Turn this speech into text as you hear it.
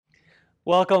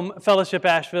Welcome, Fellowship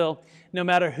Asheville. No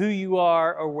matter who you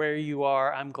are or where you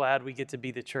are, I'm glad we get to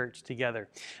be the church together.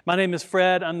 My name is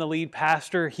Fred. I'm the lead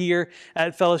pastor here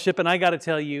at Fellowship, and I got to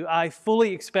tell you, I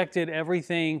fully expected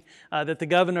everything that the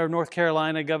governor of North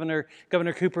Carolina, Governor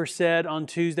Cooper, said on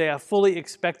Tuesday. I fully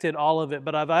expected all of it,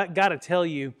 but I've got to tell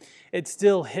you, it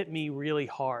still hit me really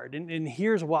hard. And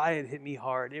here's why it hit me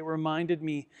hard. It reminded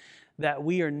me that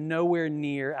we are nowhere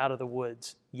near out of the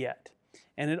woods yet.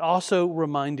 And it also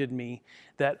reminded me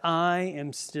that I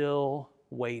am still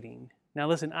waiting. Now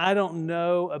listen, I don't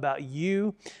know about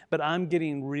you, but I'm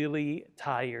getting really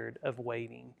tired of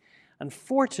waiting.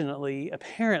 Unfortunately,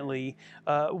 apparently,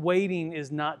 waiting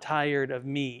is not tired of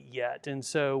me yet, and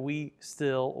so we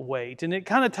still wait. And it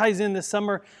kind of ties in this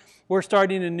summer. We're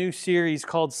starting a new series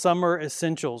called Summer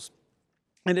Essentials,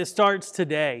 and it starts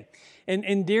today.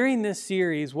 And during this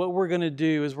series, what we're going to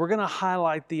do is we're going to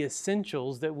highlight the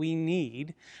essentials that we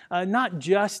need, not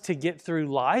just to get through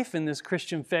life in this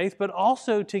Christian faith, but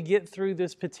also to get through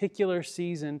this particular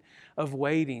season of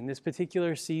waiting, this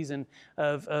particular season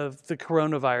of the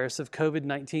coronavirus, of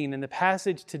COVID-19. And the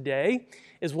passage today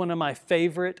is one of my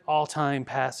favorite all-time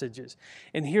passages.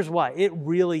 And here's why. It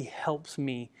really helps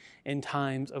me in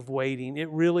times of waiting. It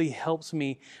really helps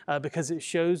me because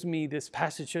this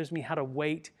passage shows me how to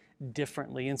wait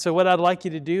differently. And so what I'd like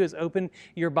you to do is open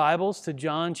your Bibles to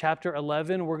John chapter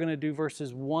 11. We're going to do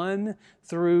verses 1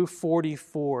 through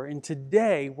 44. And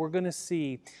today we're going to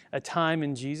see a time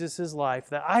in Jesus'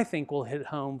 life that I think will hit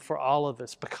home for all of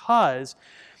us, because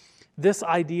this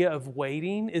idea of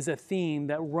waiting is a theme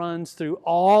that runs through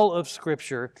all of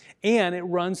Scripture, and it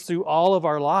runs through all of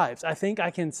our lives. I think I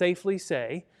can safely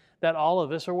say that all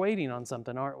of us are waiting on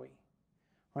something, aren't we?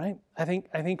 Right? I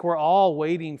think we're all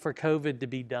waiting for COVID to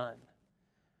be done.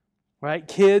 Right?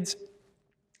 Kids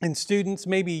and students,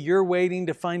 maybe you're waiting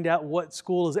to find out what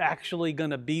school is actually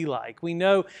going to be like. We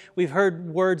know we've heard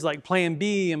words like Plan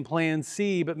B and Plan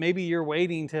C, but maybe you're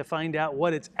waiting to find out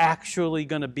what it's actually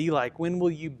going to be like. When will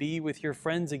you be with your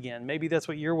friends again? Maybe that's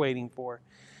what you're waiting for.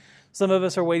 Some of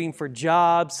us are waiting for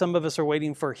jobs. Some of us are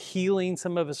waiting for healing.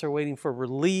 Some of us are waiting for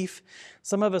relief.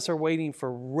 Some of us are waiting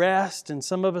for rest. And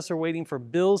some of us are waiting for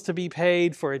bills to be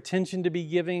paid, for attention to be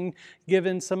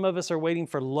given. Some of us are waiting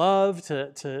for love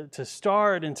to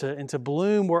start and to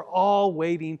bloom. We're all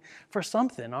waiting for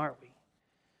something, aren't we?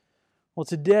 Well,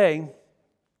 today,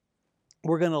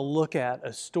 we're going to look at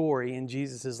a story in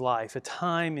Jesus' life, a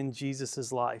time in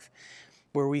Jesus' life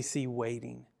where we see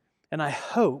waiting. And I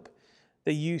hope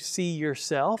that you see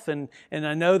yourself, and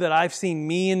I know that I've seen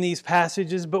me in these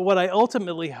passages, but what I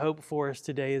ultimately hope for us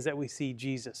today is that we see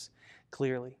Jesus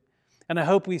clearly. And I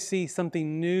hope we see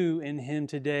something new in Him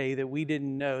today that we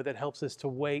didn't know, that helps us to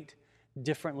wait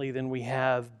differently than we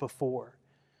have before.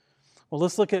 Well,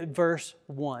 let's look at verse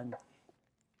 1.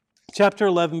 Chapter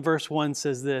 11, verse 1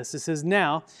 says this. It says,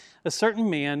 "Now a certain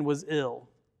man was ill,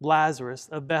 Lazarus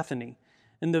of Bethany,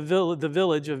 in the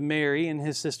village of Mary and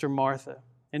his sister Martha.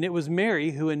 And it was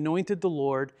Mary who anointed the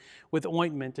Lord with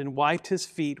ointment and wiped His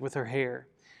feet with her hair,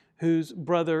 whose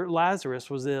brother Lazarus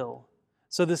was ill.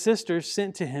 So the sisters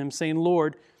sent to Him, saying,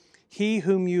 'Lord, he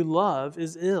whom you love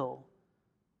is ill.'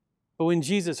 But when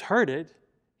Jesus heard it,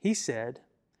 He said,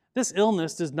 'This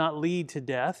illness does not lead to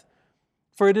death,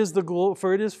 for it is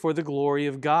for the glory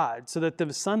of God, so that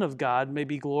the Son of God may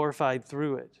be glorified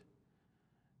through it.'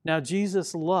 Now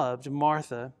Jesus loved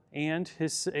Martha and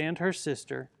her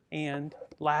sister and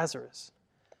Lazarus."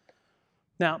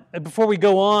 Now, before we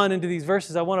go on into these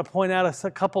verses, I want to point out a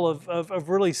couple of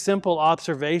really simple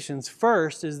observations.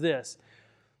 First is this.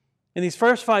 In these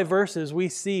first 5 verses, we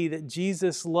see that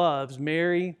Jesus loves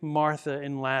Mary, Martha,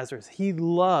 and Lazarus. He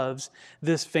loves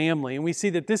this family. And we see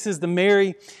that this is the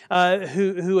Mary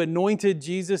who anointed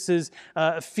Jesus'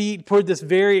 feet, poured this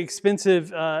very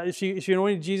expensive, she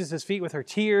anointed Jesus' feet with her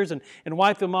tears and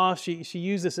wiped them off. She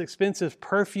used this expensive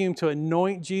perfume to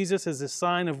anoint Jesus as a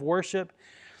sign of worship.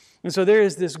 And so there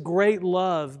is this great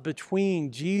love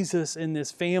between Jesus and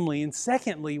this family. And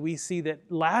secondly, we see that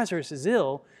Lazarus is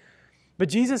ill, but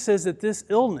Jesus says that this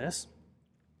illness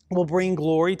will bring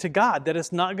glory to God, that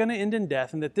it's not going to end in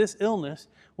death, and that this illness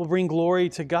will bring glory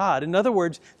to God. In other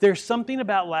words, there's something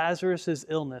about Lazarus'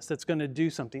 illness that's going to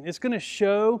do something. It's going to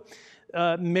show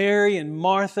Mary and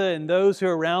Martha and those who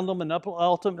are around them, and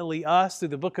ultimately us through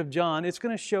the book of John, it's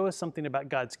going to show us something about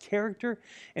God's character,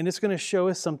 and it's going to show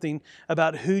us something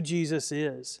about who Jesus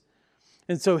is.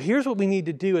 And so here's what we need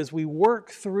to do as we work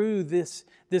through this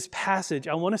passage.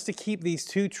 I want us to keep these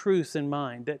 2 truths in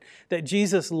mind, that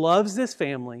Jesus loves this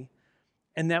family,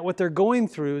 and that what they're going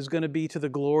through is going to be to the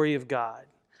glory of God.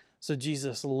 So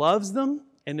Jesus loves them,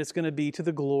 and it's going to be to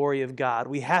the glory of God.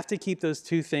 We have to keep those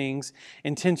two things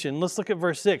in tension. Let's look at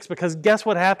verse 6, because guess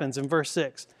what happens in verse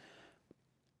 6?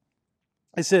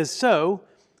 It says, "So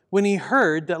when he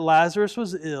heard that Lazarus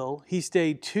was ill, he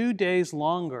stayed 2 days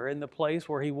longer in the place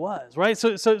where he was." Right?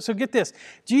 So get this.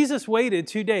 Jesus waited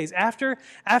 2 days. After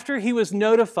he was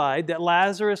notified that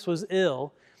Lazarus was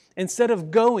ill, instead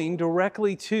of going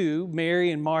directly to Mary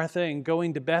and Martha and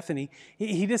going to Bethany,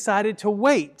 he decided to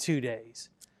wait 2 days.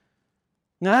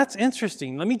 Now that's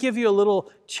interesting. Let me give you a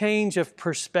little change of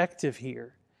perspective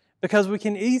here, because we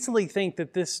can easily think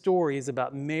that this story is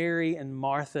about Mary and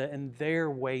Martha and their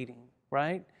waiting,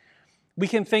 right? We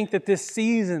can think that this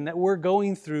season that we're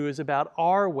going through is about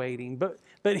our waiting. But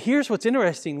here's what's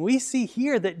interesting. We see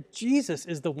here that Jesus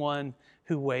is the one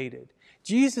who waited.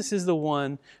 Jesus is the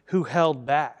one who held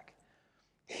back.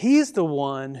 He's the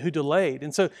one who delayed.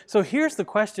 And so here's the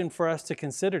question for us to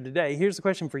consider today. Here's the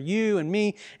question for you and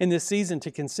me in this season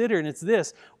to consider, and it's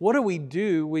this: what do we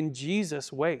do when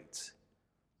Jesus waits?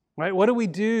 Right? What do we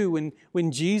do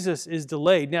when Jesus is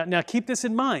delayed? Now keep this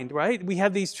in mind, right? We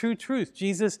have these true truths.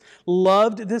 Jesus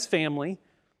loved this family,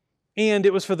 and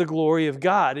it was for the glory of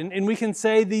God. And we can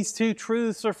say these two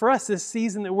truths are for us, this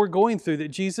season that we're going through, that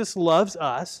Jesus loves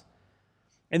us,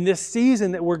 and this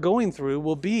season that we're going through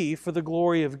will be for the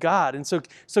glory of God. And so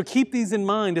keep these in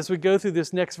mind as we go through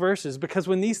this next verses, because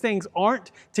when these things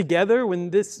aren't together,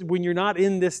 when you're not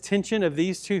in this tension of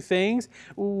these two things,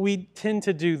 we tend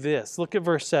to do this. Look at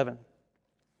verse 7.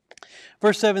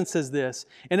 Verse 7 says this: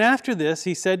 "And after this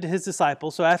he said to his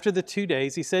disciples," so after the 2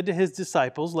 days, he said to his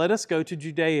disciples, "Let us go to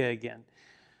Judea again."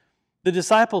 The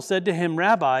disciples said to him,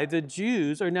 "Rabbi, the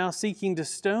Jews are now seeking to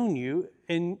stone you,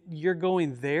 and you're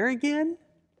going there again?"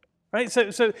 Right?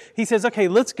 So he says, "Okay,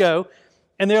 let's go."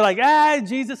 And they're like,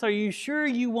 "Jesus, are you sure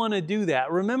you want to do that?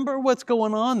 Remember what's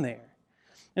going on there."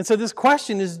 And so this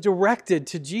question is directed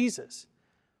to Jesus.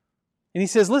 And he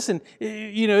says, listen,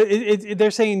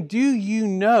 they're saying, "Do you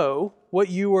know what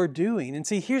you are doing?" And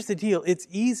see, here's the deal. It's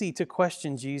easy to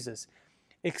question Jesus,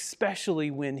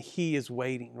 especially when he is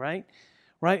waiting, right?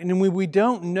 Right? And when we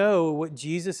don't know what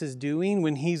Jesus is doing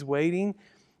when he's waiting,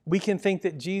 we can think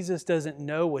that Jesus doesn't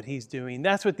know what he's doing.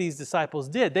 That's what these disciples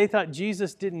did. They thought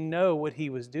Jesus didn't know what he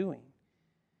was doing.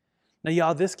 Now,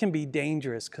 y'all, this can be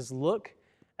dangerous, because look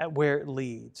at where it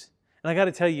leads. And I got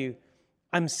to tell you,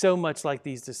 I'm so much like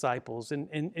these disciples.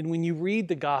 And when you read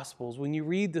the Gospels, when you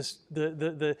read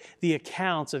the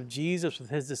accounts of Jesus with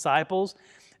his disciples,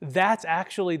 that's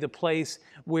actually the place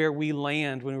where we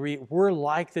land when we're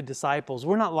like the disciples.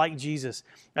 We're not like Jesus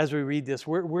as we read this.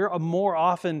 We're more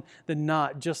often than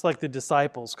not just like the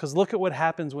disciples. Because look at what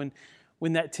happens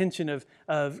when that tension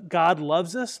of God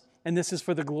loves us and this is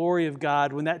for the glory of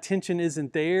God, when that tension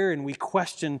isn't there and we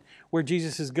question where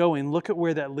Jesus is going, look at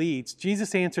where that leads.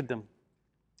 Jesus answered them,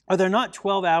 "Are there not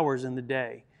 12 hours in the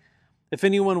day? If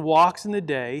anyone walks in the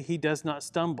day, he does not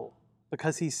stumble,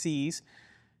 because he sees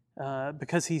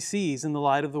in the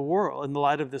light of the world, in the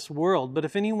light of this world. But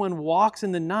if anyone walks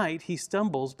in the night, he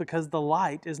stumbles, because the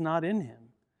light is not in him."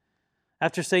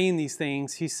 After saying these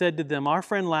things, he said to them, "Our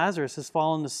friend Lazarus has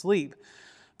fallen asleep,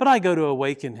 but I go to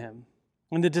awaken him."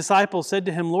 And the disciples said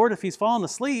to him, "Lord, if he's fallen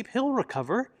asleep, he'll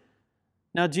recover."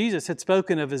 Now Jesus had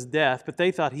spoken of his death, but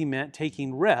they thought he meant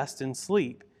taking rest and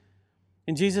sleep.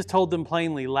 And Jesus told them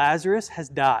plainly, "Lazarus has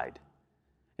died.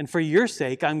 And for your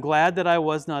sake, I'm glad that I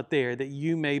was not there, that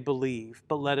you may believe.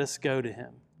 But let us go to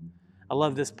him." I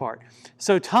love this part.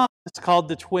 So Thomas, called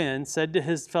the twin, said to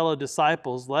his fellow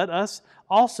disciples, "Let us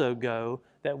also go,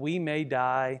 that we may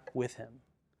die with him."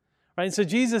 Right? And so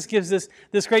Jesus gives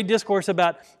this great discourse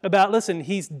about, listen,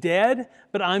 he's dead,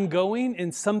 but I'm going,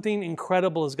 and something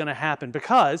incredible is going to happen,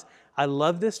 because I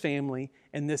love this family,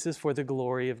 and this is for the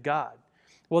glory of God.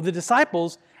 Well, the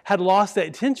disciples had lost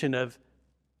that tension of,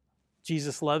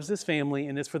 Jesus loves this family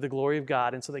and it's for the glory of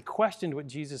God. And so they questioned what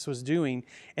Jesus was doing.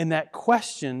 And that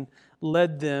question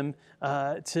led them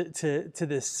to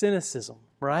this cynicism,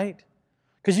 right?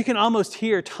 Because you can almost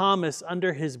hear Thomas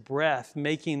under his breath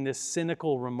making this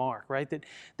cynical remark, right?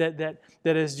 That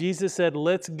as Jesus said,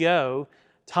 "Let's go,"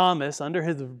 Thomas, under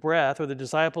his breath, or the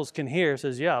disciples can hear,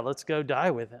 says, "Yeah, let's go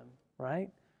die with him," right?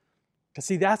 Because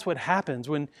see, that's what happens.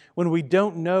 When we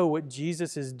don't know what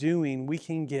Jesus is doing, we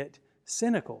can get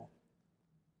cynical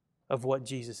of what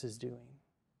Jesus is doing,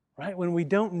 right? When we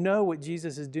don't know what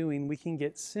Jesus is doing, we can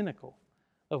get cynical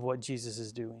of what Jesus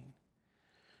is doing.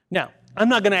 Now, I'm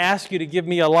not going to ask you to give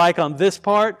me a like on this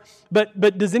part,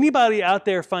 but does anybody out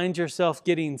there find yourself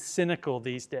getting cynical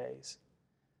these days?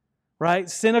 Right?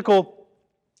 Cynical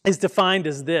is defined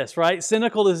as this, right?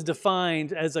 Cynical is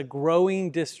defined as a growing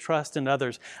distrust in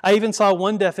others. I even saw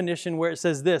one definition where it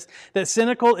says this, that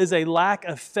cynical is a lack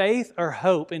of faith or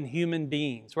hope in human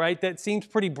beings, right? That seems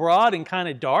pretty broad and kind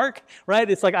of dark, right?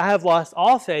 It's like I have lost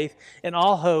all faith and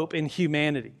all hope in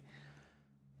humanity.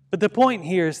 But the point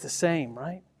here is the same,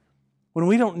 right? When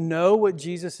we don't know what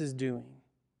Jesus is doing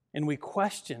and we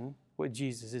question what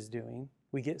Jesus is doing,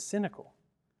 we get cynical.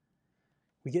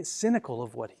 We get cynical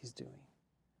of what He's doing.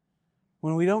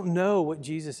 When we don't know what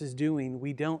Jesus is doing,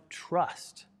 we don't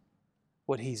trust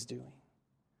what He's doing.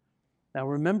 Now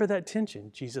remember that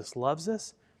tension. Jesus loves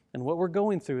us, and what we're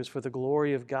going through is for the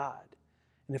glory of God.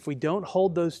 And if we don't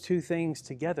hold those two things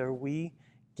together, we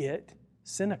get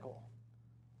cynical.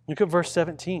 Look at verse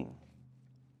 17.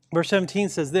 Verse 17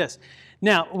 says this,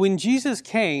 "Now, when Jesus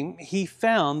came, He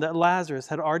found that Lazarus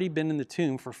had already been in the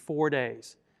tomb for 4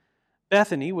 days.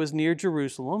 Bethany was near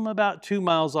Jerusalem, about 2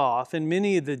 miles off, and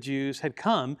many of the Jews had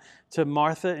come to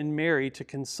Martha and Mary to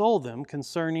console them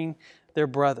concerning their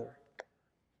brother."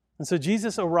 And so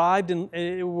Jesus arrived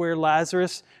where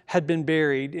Lazarus had been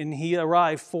buried, and He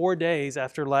arrived 4 days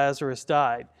after Lazarus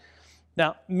died.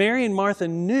 Now, Mary and Martha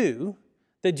knew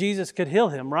that Jesus could heal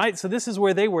him, right? So this is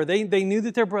where they were. They knew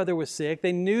that their brother was sick.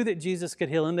 They knew that Jesus could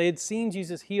heal him. They had seen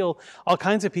Jesus heal all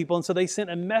kinds of people, and so they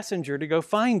sent a messenger to go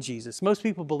find Jesus. Most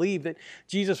people believe that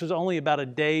Jesus was only about a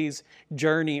day's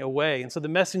journey away. And so the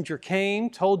messenger came,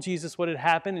 told Jesus what had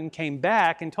happened, and came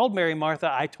back and told Mary and Martha,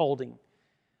 "I told him,"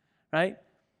 right?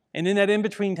 And in that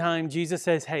in-between time, Jesus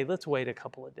says, "Hey, let's wait a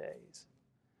couple of days."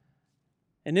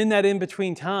 And in that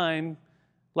in-between time,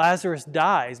 Lazarus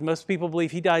dies. Most people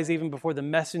believe he dies even before the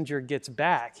messenger gets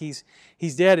back. He's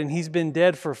dead, and he's been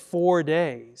dead for 4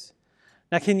 days.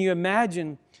 Now, can you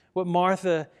imagine what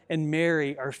Martha and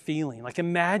Mary are feeling? Like,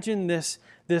 imagine this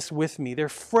with me. They're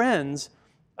friends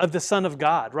of the Son of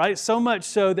God, right? So much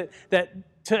so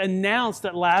that to announce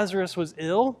that Lazarus was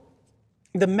ill,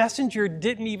 the messenger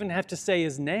didn't even have to say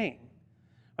his name.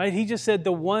 Right? He just said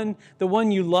the one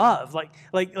you love.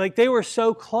 Like they were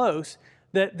so close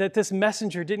that this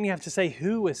messenger didn't have to say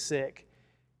who was sick.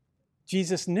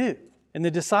 Jesus knew, and the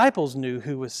disciples knew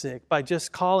who was sick by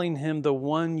just calling him the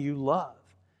one you love.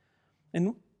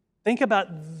 And think about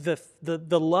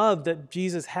the love that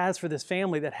Jesus has for this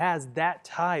family that has that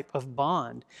type of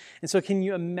bond. And so can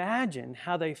you imagine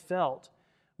how they felt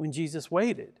when Jesus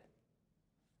waited?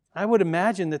 I would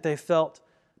imagine that they felt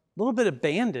a little bit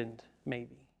abandoned,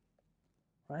 maybe,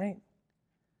 right?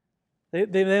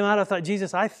 They might have thought,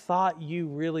 "Jesus, I thought you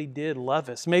really did love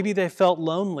us." Maybe they felt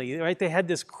lonely, right? They had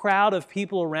this crowd of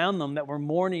people around them that were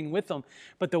mourning with them,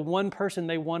 but the one person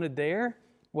they wanted there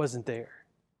wasn't there.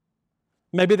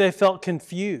 Maybe they felt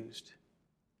confused,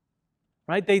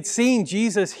 right? They'd seen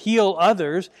Jesus heal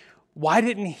others. Why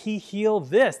didn't He heal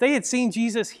this? They had seen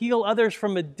Jesus heal others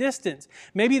from a distance.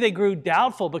 Maybe they grew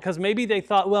doubtful because maybe they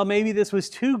thought, well, maybe this was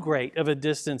too great of a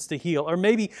distance to heal. Or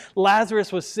maybe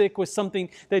Lazarus was sick with something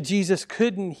that Jesus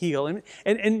couldn't heal.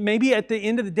 And maybe at the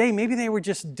end of the day, maybe they were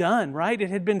just done, right? It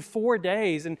had been 4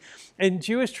 days. And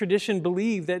Jewish tradition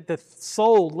believed that the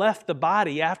soul left the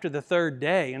body after the 3rd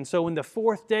day. And so when the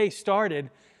 4th day started,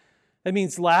 that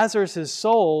means Lazarus'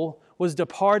 soul was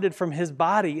departed from his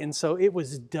body, and so it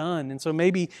was done. And so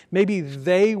maybe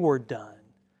they were done,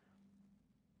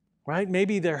 right?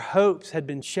 Maybe their hopes had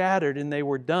been shattered and they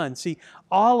were done. See,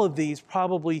 all of these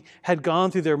probably had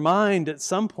gone through their mind at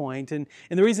some point. And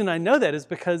the reason I know that is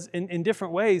because in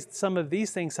different ways, some of these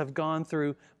things have gone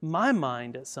through my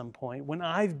mind at some point when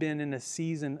I've been in a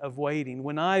season of waiting,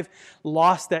 when I've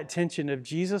lost that tension of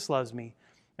Jesus loves me,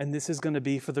 and this is going to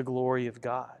be for the glory of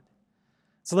God.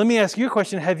 So let me ask you a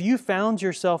question. Have you found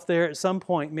yourself there at some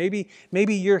point? Maybe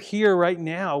you're here right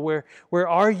now. Where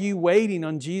are you waiting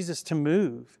on Jesus to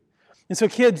move? And so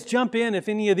kids, jump in if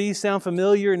any of these sound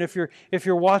familiar. And if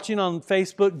you're watching on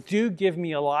Facebook, do give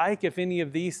me a like if any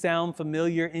of these sound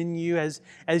familiar in you as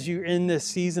you're in this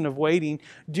season of waiting.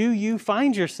 Do you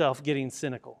find yourself getting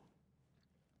cynical?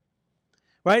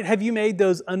 Right? Have you made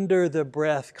those under the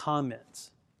breath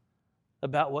comments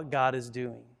about what God is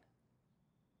doing?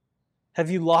 Have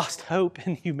you lost hope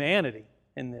in humanity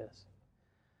in this?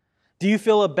 Do you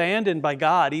feel abandoned by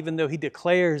God even though He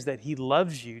declares that He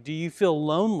loves you? Do you feel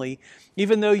lonely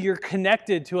even though you're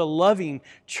connected to a loving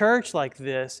church like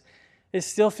this? It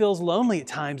still feels lonely at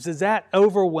times. Does that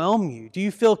overwhelm you? Do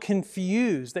you feel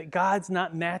confused that God's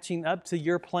not matching up to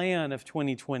your plan of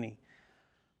 2020?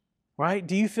 Right?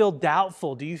 Do you feel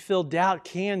doubtful? Do you feel doubt?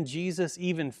 Can Jesus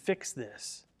even fix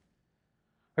this?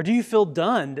 Or do you feel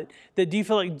done? Do you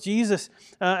feel like Jesus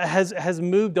has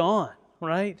moved on,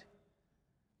 right?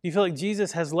 Do you feel like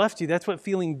Jesus has left you? That's what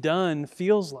feeling done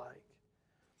feels like.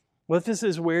 Well, if this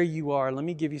is where you are, let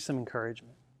me give you some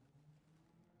encouragement.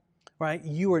 Right?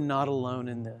 You are not alone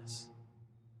in this.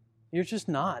 You're just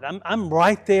not. I'm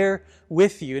right there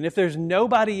with you. And if there's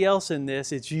nobody else in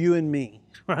this, it's you and me,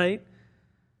 right?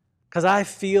 Because I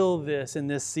feel this in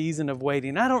this season of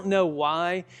waiting. I don't know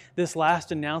why this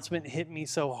last announcement hit me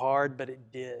so hard, but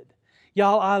it did.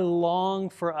 Y'all, I long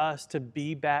for us to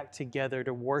be back together,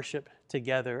 to worship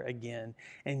together again.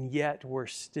 And yet we're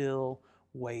still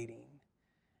waiting.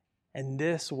 And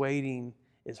this waiting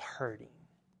is hurting.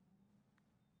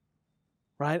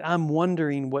 Right? I'm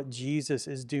wondering what Jesus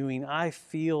is doing. I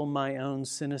feel my own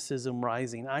cynicism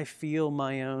rising. I feel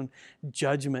my own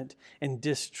judgment and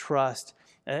distrust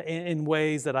in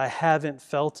ways that I haven't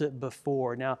felt it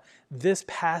before. Now, this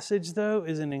passage, though,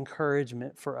 is an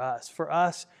encouragement for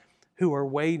us who are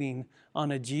waiting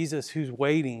on a Jesus who's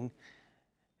waiting.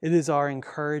 It is our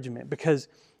encouragement, because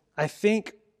I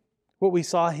think what we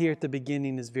saw here at the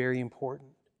beginning is very important.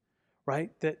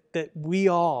 Right? That we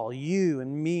all, you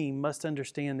and me, must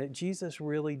understand that Jesus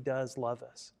really does love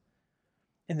us.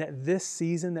 And that this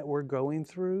season that we're going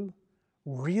through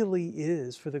really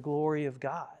is for the glory of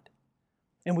God.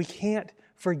 And we can't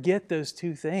forget those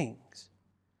two things.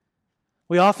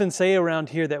 We often say around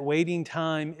here that waiting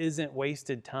time isn't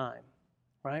wasted time.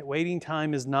 Right? Waiting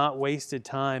time is not wasted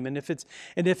time. And if it's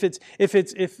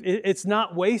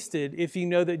not wasted if you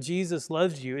know that Jesus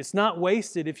loves you. It's not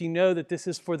wasted if you know that this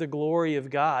is for the glory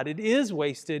of God. It is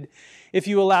wasted if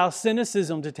you allow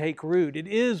cynicism to take root. It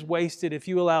is wasted if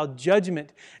you allow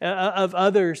judgment of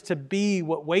others to be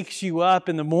what wakes you up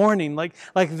in the morning. Like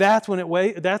that's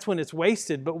when it's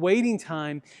wasted. But waiting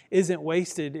time isn't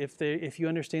wasted if you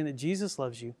understand that Jesus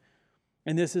loves you.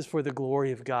 And this is for the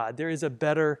glory of God. There is a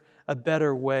better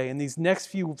way. In these next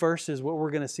few verses, what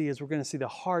we're going to see is we're going to see the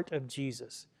heart of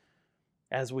Jesus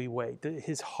as we wait.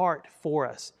 His heart for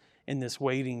us in this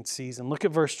waiting season. Look at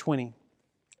verse 20.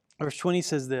 Verse 20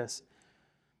 says this.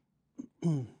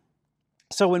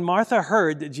 So when Martha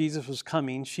heard that Jesus was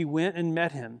coming, she went and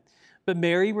met him. But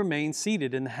Mary remained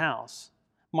seated in the house.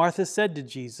 Martha said to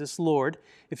Jesus, Lord,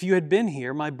 if you had been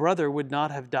here, my brother would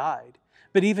not have died.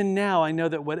 But even now I know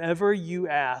that whatever you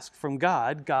ask from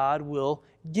God, God will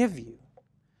give you.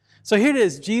 So here it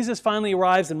is. Jesus finally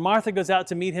arrives and Martha goes out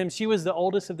to meet him. She was the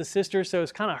oldest of the sisters, so it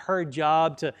was kind of her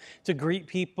job to greet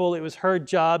people. It was her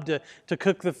job to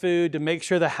cook the food, to make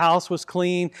sure the house was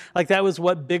clean. Like that was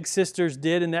what big sisters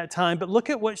did in that time. But look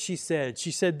at what she said.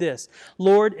 She said this,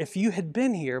 Lord, if you had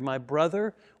been here, my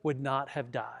brother would not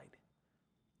have died.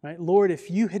 Right? Lord,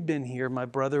 if you had been here, my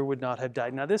brother would not have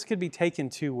died. Now this could be taken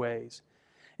two ways.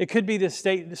 It could be the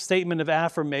statement of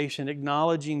affirmation,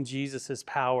 acknowledging Jesus'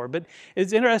 power. But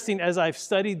it's interesting, as I've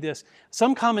studied this,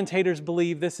 some commentators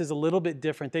believe this is a little bit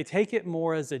different. They take it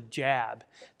more as a jab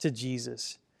to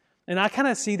Jesus. And I kind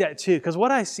of see that too, because what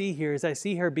I see here is I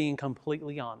see her being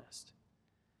completely honest,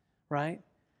 right?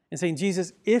 And saying,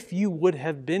 Jesus, if you would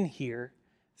have been here,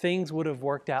 things would have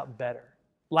worked out better.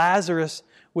 Lazarus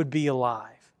would be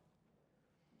alive.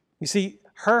 You see,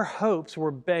 her hopes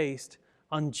were based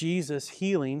on Jesus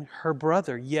healing her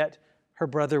brother, yet her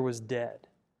brother was dead.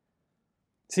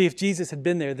 See, if Jesus had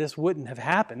been there, this wouldn't have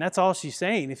happened. That's all she's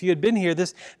saying. If you had been here,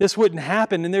 this wouldn't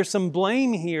happen. And there's some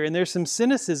blame here, and there's some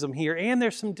cynicism here, and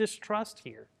there's some distrust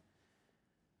here.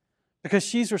 Because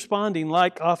she's responding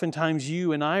like oftentimes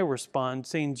you and I respond,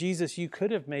 saying, Jesus, you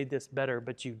could have made this better,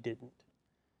 but you didn't.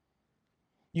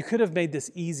 You could have made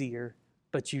this easier,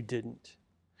 but you didn't.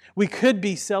 We could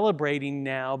be celebrating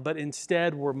now, but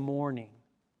instead we're mourning,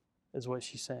 is what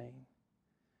she's saying.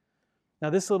 Now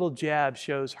this little jab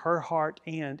shows her heart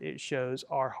and it shows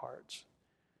our hearts.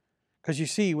 Because you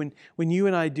see, when you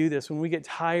and I do this, when we get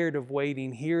tired of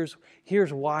waiting, here's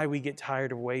why we get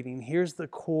tired of waiting. Here's the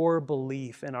core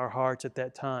belief in our hearts at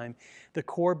that time. The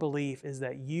core belief is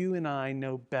that you and I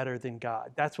know better than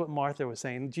God. That's what Martha was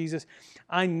saying. Jesus,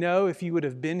 I know if you would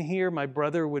have been here, my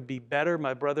brother would be better.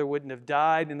 My brother wouldn't have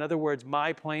died. In other words,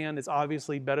 my plan is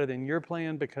obviously better than your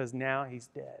plan because now he's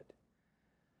dead.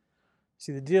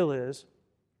 See, the deal is,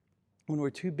 when we're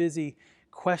too busy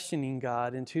questioning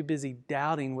God and too busy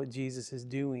doubting what Jesus is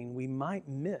doing, we might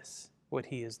miss what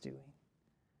he is doing.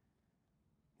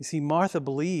 You see, Martha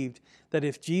believed that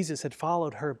if Jesus had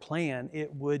followed her plan,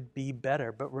 it would be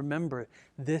better. But remember,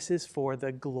 this is for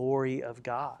the glory of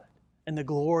God. And the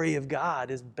glory of God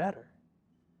is better.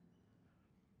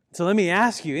 So let me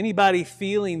ask you, anybody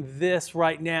feeling this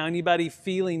right now? Anybody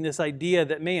feeling this idea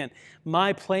that, man,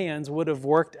 my plans would have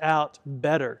worked out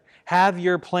better? Have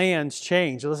your plans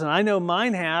changed? Listen, I know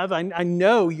mine have. I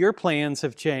know your plans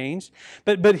have changed.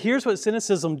 But here's what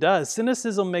cynicism does.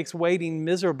 Cynicism makes waiting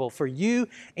miserable for you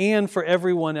and for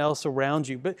everyone else around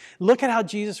you. But look at how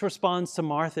Jesus responds to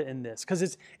Martha in this, because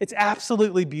it's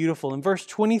absolutely beautiful. In verse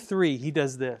 23, he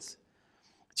does this.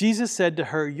 Jesus said to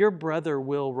her, "Your brother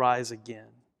will rise again."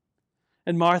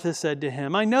 And Martha said to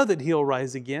him, "I know that he'll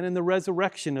rise again in the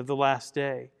resurrection of the last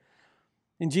day."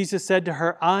 And Jesus said to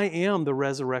her, "I am the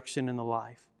resurrection and the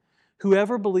life.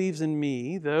 Whoever believes in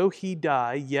me, though he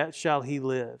die, yet shall he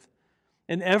live.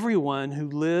 And everyone who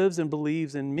lives and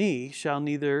believes in me shall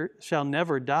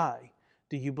never die.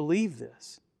 Do you believe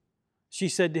this?" She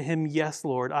said to him, "Yes,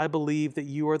 Lord, I believe that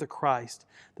you are the Christ,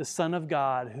 the Son of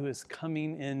God, who is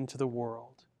coming into the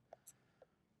world."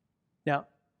 Now,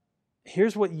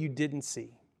 here's what you didn't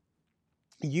see.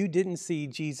 You didn't see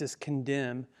Jesus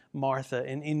condemn Martha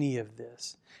in any of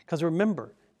this. Because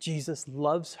remember, Jesus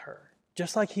loves her,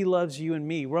 just like he loves you and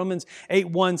me. Romans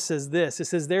 8:1 says this. It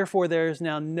says, "Therefore there is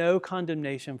now no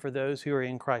condemnation for those who are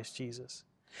in Christ Jesus."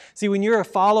 See, when you're a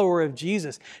follower of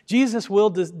Jesus, Jesus will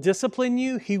discipline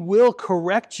you. He will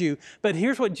correct you. But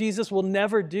here's what Jesus will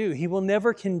never do. He will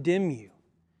never condemn you.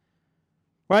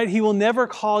 Right? He will never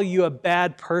call you a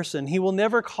bad person. He will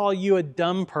never call you a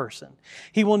dumb person.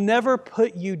 He will never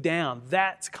put you down.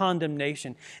 That's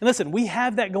condemnation. And listen, we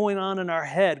have that going on in our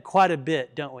head quite a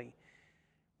bit, don't we?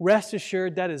 Rest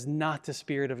assured, that is not the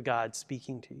Spirit of God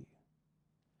speaking to you.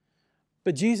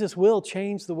 But Jesus will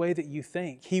change the way that you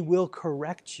think. He will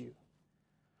correct you.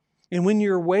 And when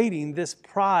you're waiting, this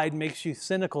pride makes you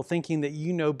cynical, thinking that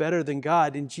you know better than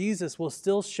God. And Jesus will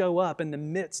still show up in the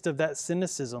midst of that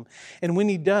cynicism. And when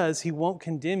he does, he won't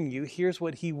condemn you. Here's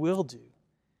what he will do.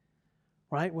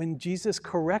 Right? When Jesus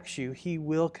corrects you, he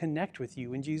will connect with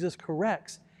you. When Jesus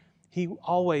corrects, he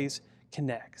always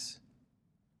connects.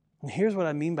 And here's what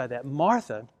I mean by that.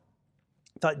 Martha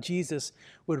thought Jesus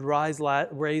would raise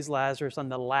Lazarus on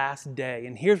the last day.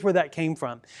 And here's where that came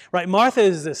from. Right? Martha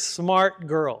is a smart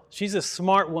girl. She's a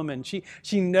smart woman. She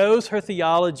knows her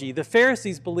theology. The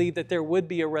Pharisees believed that there would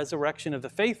be a resurrection of the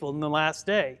faithful in the last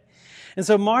day. And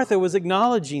so Martha was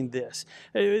acknowledging this.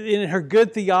 In her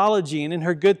good theology and in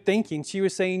her good thinking, she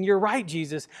was saying, "You're right,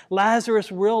 Jesus.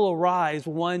 Lazarus will arise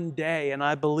one day, and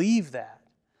I believe that."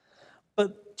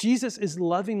 But Jesus is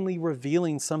lovingly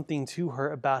revealing something to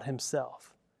her about himself.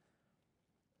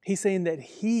 He's saying that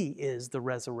he is the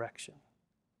resurrection.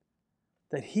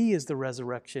 That he is the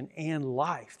resurrection and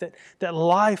life. That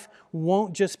life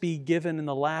won't just be given in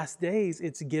the last days,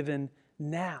 it's given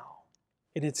now.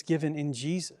 And it's given in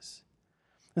Jesus.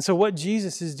 And so what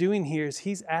Jesus is doing here is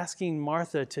he's asking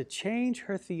Martha to change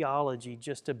her theology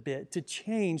just a bit, to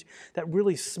change that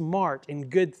really smart and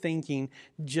good thinking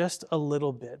just a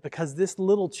little bit, because this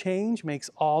little change makes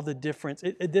all the difference.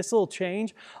 This little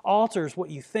change alters what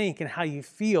you think and how you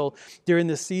feel during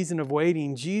the season of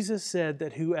waiting. Jesus said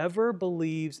that whoever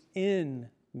believes in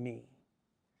me.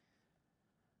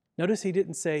 Notice he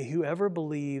didn't say whoever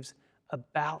believes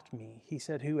about me. He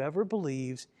said whoever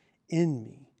believes in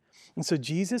me. And so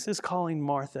Jesus is calling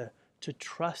Martha to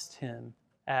trust him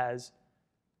as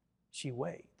she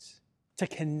waits, to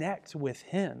connect with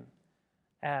him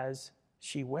as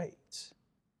she waits.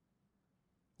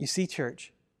 You see,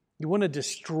 church, you want to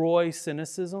destroy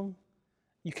cynicism?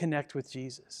 You connect with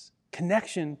Jesus.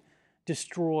 Connection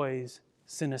destroys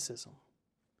cynicism.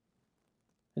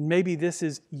 And maybe this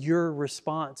is your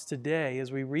response today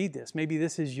as we read this. Maybe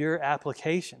this is your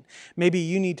application. Maybe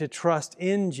you need to trust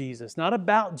in Jesus, not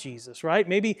about Jesus, right?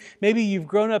 Maybe you've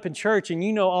grown up in church and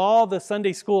you know all the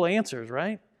Sunday school answers,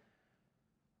 right?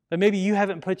 But maybe you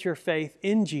haven't put your faith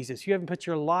in Jesus. You haven't put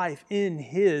your life in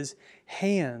his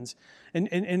hands.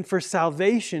 And for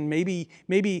salvation, maybe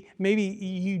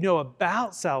you know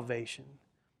about salvation,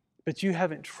 but you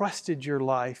haven't trusted your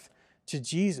life to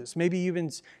Jesus. Maybe you've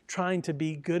been trying to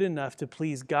be good enough to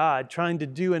please God, trying to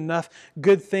do enough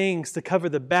good things to cover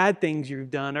the bad things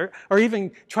you've done, or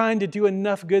even trying to do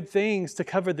enough good things to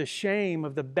cover the shame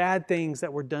of the bad things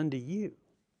that were done to you.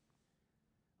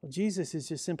 Well, Jesus is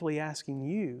just simply asking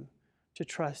you to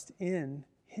trust in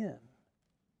him.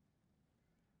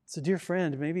 So, dear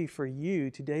friend, maybe for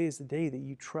you, today is the day that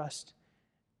you trust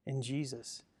in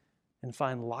Jesus and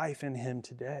find life in him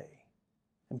today.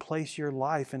 And place your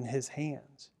life in his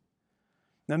hands.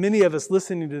 Now, many of us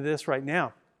listening to this right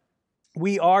now,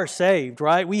 We are saved,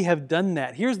 right? We have done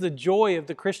that. Here's the joy of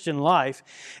the Christian life,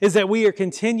 is that we are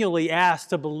continually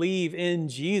asked to believe in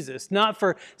Jesus, not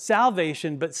for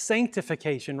salvation, but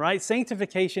sanctification, right?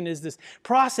 Sanctification is this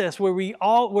process where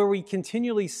we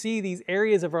continually see these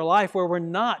areas of our life where we're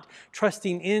not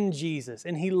trusting in Jesus,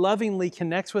 and He lovingly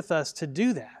connects with us to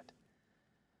do that.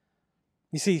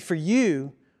 You see, for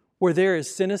you, where there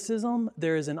is cynicism,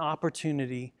 there is an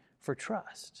opportunity for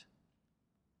trust.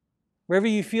 Wherever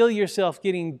you feel yourself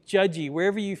getting judgy,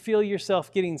 wherever you feel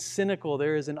yourself getting cynical,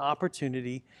 there is an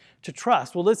opportunity to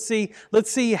trust. Well, let's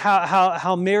see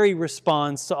how Mary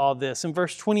responds to all this. In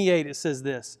verse 28, it says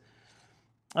this.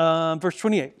 Verse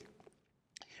 28.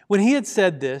 When he had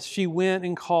said this, she went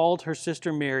and called her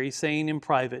sister Mary, saying in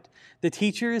private, "The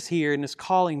teacher is here and is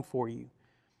calling for you."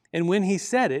 And when he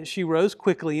said it, she rose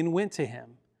quickly and went to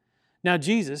him. Now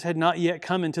Jesus had not yet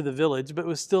come into the village, but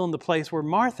was still in the place where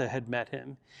Martha had met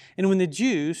him. And when the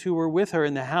Jews who were with her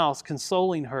in the house,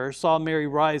 consoling her, saw Mary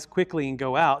rise quickly and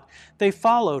go out, they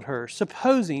followed her,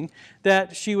 supposing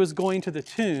that she was going to the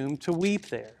tomb to weep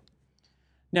there.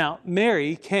 Now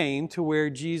Mary came to where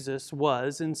Jesus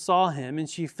was and saw him, and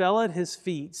she fell at his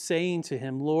feet, saying to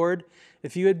him, "Lord,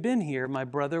 if you had been here, my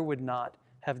brother would not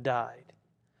have died."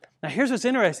 Now here's what's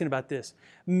interesting about this.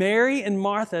 Mary and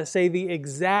Martha say the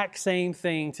exact same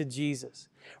thing to Jesus,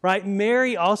 right?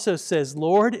 Mary also says,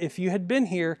 "Lord, if you had been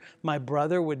here, my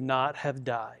brother would not have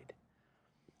died."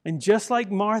 And just like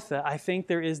Martha, I think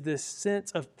there is this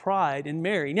sense of pride in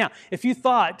Mary. Now, if you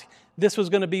thought this was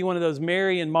going to be one of those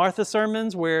Mary and Martha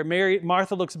sermons where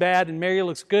Martha looks bad and Mary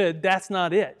looks good, that's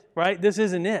not it, right? This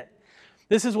isn't it.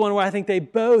 This is one where I think they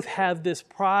both have this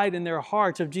pride in their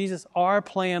hearts of Jesus, our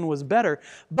plan was better.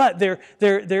 But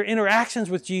their interactions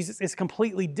with Jesus is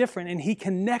completely different, and He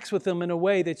connects with them in a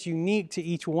way that's unique to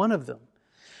each one of them.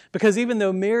 Because even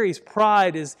though Mary's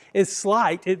pride is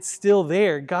slight, it's still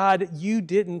there. God, you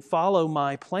didn't follow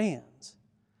my plans.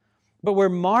 But where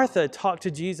Martha talked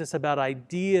to Jesus about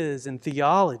ideas and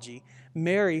theology,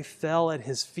 Mary fell at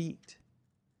His feet.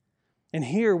 And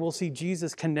here we'll see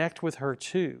Jesus connect with her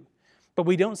too. But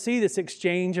we don't see this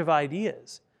exchange of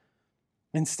ideas.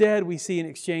 Instead, we see an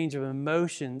exchange of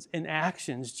emotions and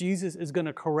actions. Jesus is going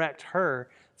to correct her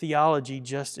theology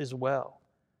just as well.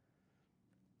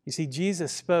 You see,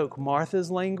 Jesus spoke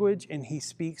Martha's language, and He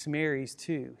speaks Mary's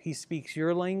too. He speaks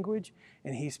your language,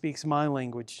 and He speaks my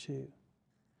language too.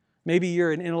 Maybe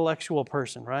you're an intellectual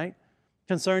person, right?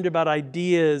 Concerned about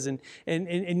ideas, and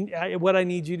what I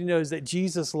need you to know is that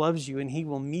Jesus loves you and He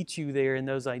will meet you there in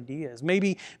those ideas.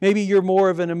 Maybe you're more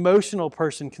of an emotional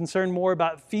person, concerned more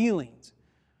about feelings.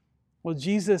 Well,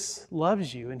 Jesus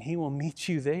loves you and He will meet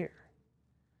you there.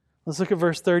 Let's look at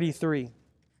verse 33.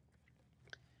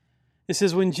 It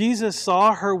says, "When Jesus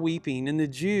saw her weeping and the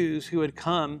Jews who had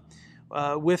come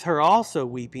with her also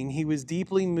weeping, He was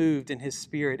deeply moved in His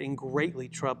spirit and greatly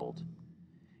troubled.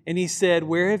 And He said,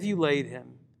 'Where have you laid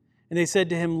him?' And they said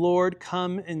to Him, 'Lord,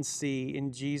 come and see.'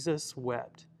 And Jesus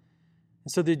wept.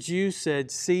 And so the Jews said,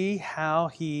 'See how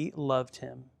he loved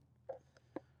him.'"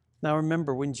 Now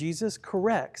remember, when Jesus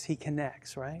corrects, He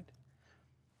connects, right?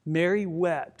 Mary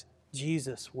wept,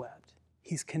 Jesus wept.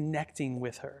 He's connecting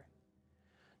with her.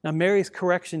 Now Mary's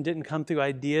correction didn't come through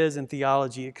ideas and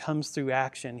theology, it comes through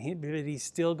action. But He's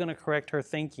still going to correct her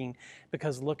thinking,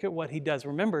 because look at what He does.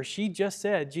 Remember, she just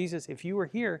said, "Jesus, if you were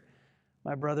here,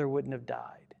 my brother wouldn't have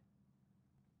died."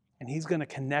 And He's going to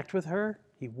connect with her.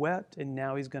 He wept, and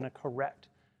now He's going to correct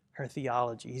her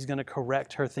theology. He's going to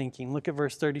correct her thinking. Look at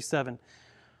verse 37.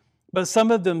 "But some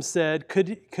of them said,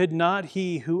 could not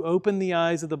He who opened the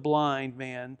eyes of the blind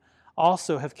man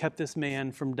also have kept this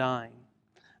man from dying?"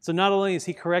 So not only is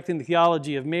He correcting the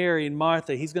theology of Mary and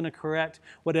Martha, He's going to correct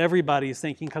what everybody is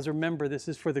thinking, because remember, this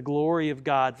is for the glory of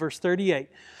God. Verse 38,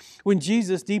 "When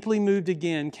Jesus, deeply moved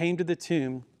again, came to the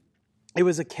tomb, it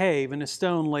was a cave, and a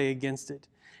stone lay against it.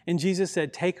 And Jesus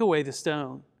said, 'Take away the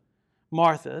stone.'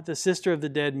 Martha, the sister of the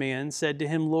dead man, said to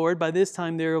Him, 'Lord, by this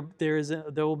time there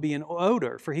will be an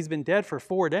odor, for he's been dead for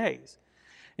 4 days.'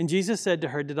 And Jesus said to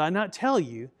her, 'Did I not tell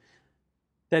you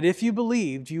that if you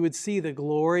believed, you would see the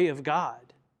glory of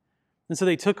God?' And so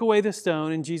they took away the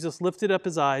stone, and Jesus lifted up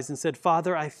His eyes and said,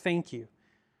 'Father, I thank you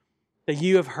that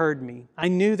you have heard me. I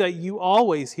knew that you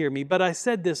always hear me, but I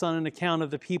said this on an account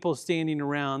of the people standing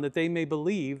around, that they may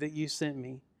believe that you sent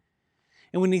me.'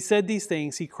 And when He said these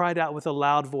things, He cried out with a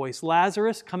loud voice,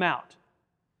 'Lazarus, come out.'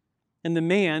 And the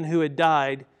man who had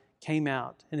died came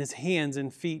out, and his hands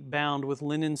and feet bound with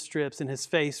linen strips, and his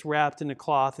face wrapped in a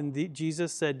cloth. And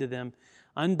Jesus said to them,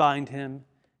 'Unbind him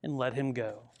and let him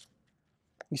go.'"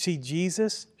 You see,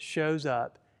 Jesus shows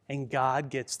up and God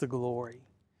gets the glory.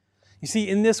 You see,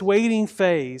 in this waiting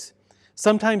phase,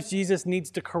 Sometimes Jesus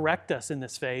needs to correct us in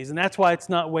this phase, and that's why it's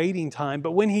not waiting time.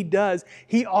 But when He does,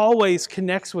 He always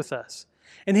connects with us.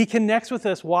 And He connects with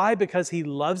us. Why? Because He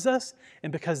loves us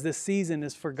and because this season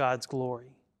is for God's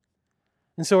glory.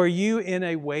 And so are you in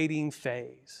a waiting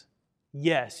phase?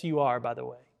 Yes, you are, by the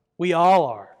way. We all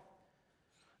are.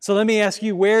 So let me ask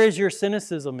you, where is your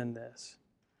cynicism in this?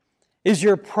 Is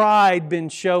your pride been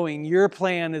showing your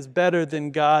plan is better than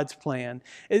God's plan?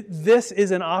 This is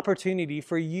an opportunity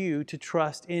for you to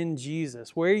trust in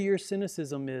Jesus. Where your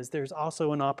cynicism is, there's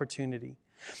also an opportunity.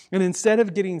 And instead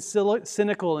of getting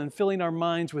cynical and filling our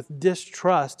minds with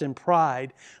distrust and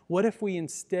pride, what if we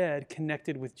instead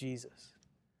connected with Jesus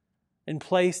and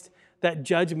placed that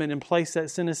judgment and placed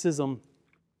that cynicism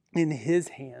in His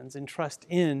hands and trust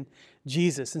in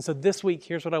Jesus? And so this week,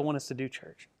 here's what I want us to do,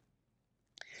 church.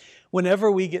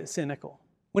 Whenever we get cynical,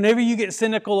 whenever you get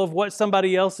cynical of what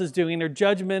somebody else is doing or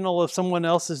judgmental of someone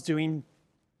else is doing,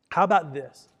 how about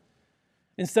this?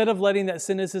 Instead of letting that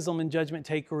cynicism and judgment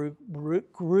take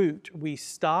root, we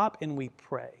stop and we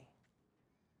pray.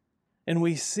 And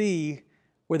we see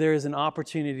where there is an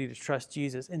opportunity to trust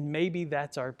Jesus. And maybe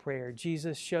that's our prayer.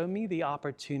 Jesus, show me the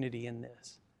opportunity in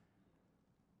this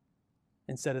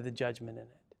instead of the judgment in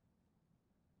it.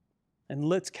 And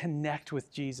let's connect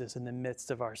with Jesus in the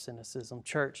midst of our cynicism.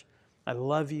 Church, I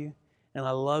love you, and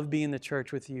I love being in the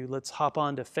church with you. Let's hop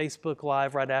on to Facebook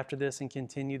Live right after this and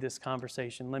continue this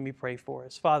conversation. Let me pray for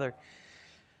us. Father,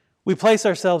 we place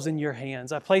ourselves in your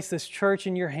hands. I place this church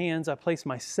in your hands. I place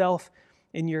myself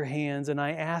in your hands, and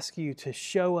I ask you to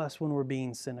show us when we're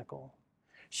being cynical.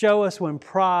 Show us when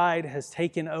pride has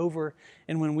taken over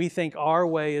and when we think our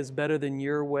way is better than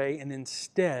your way, and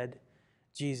instead,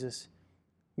 Jesus,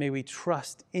 may we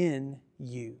trust in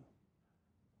you.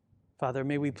 Father,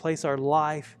 may we place our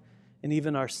life and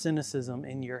even our cynicism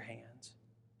in your hands.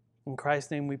 In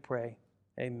Christ's name we pray.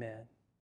 Amen.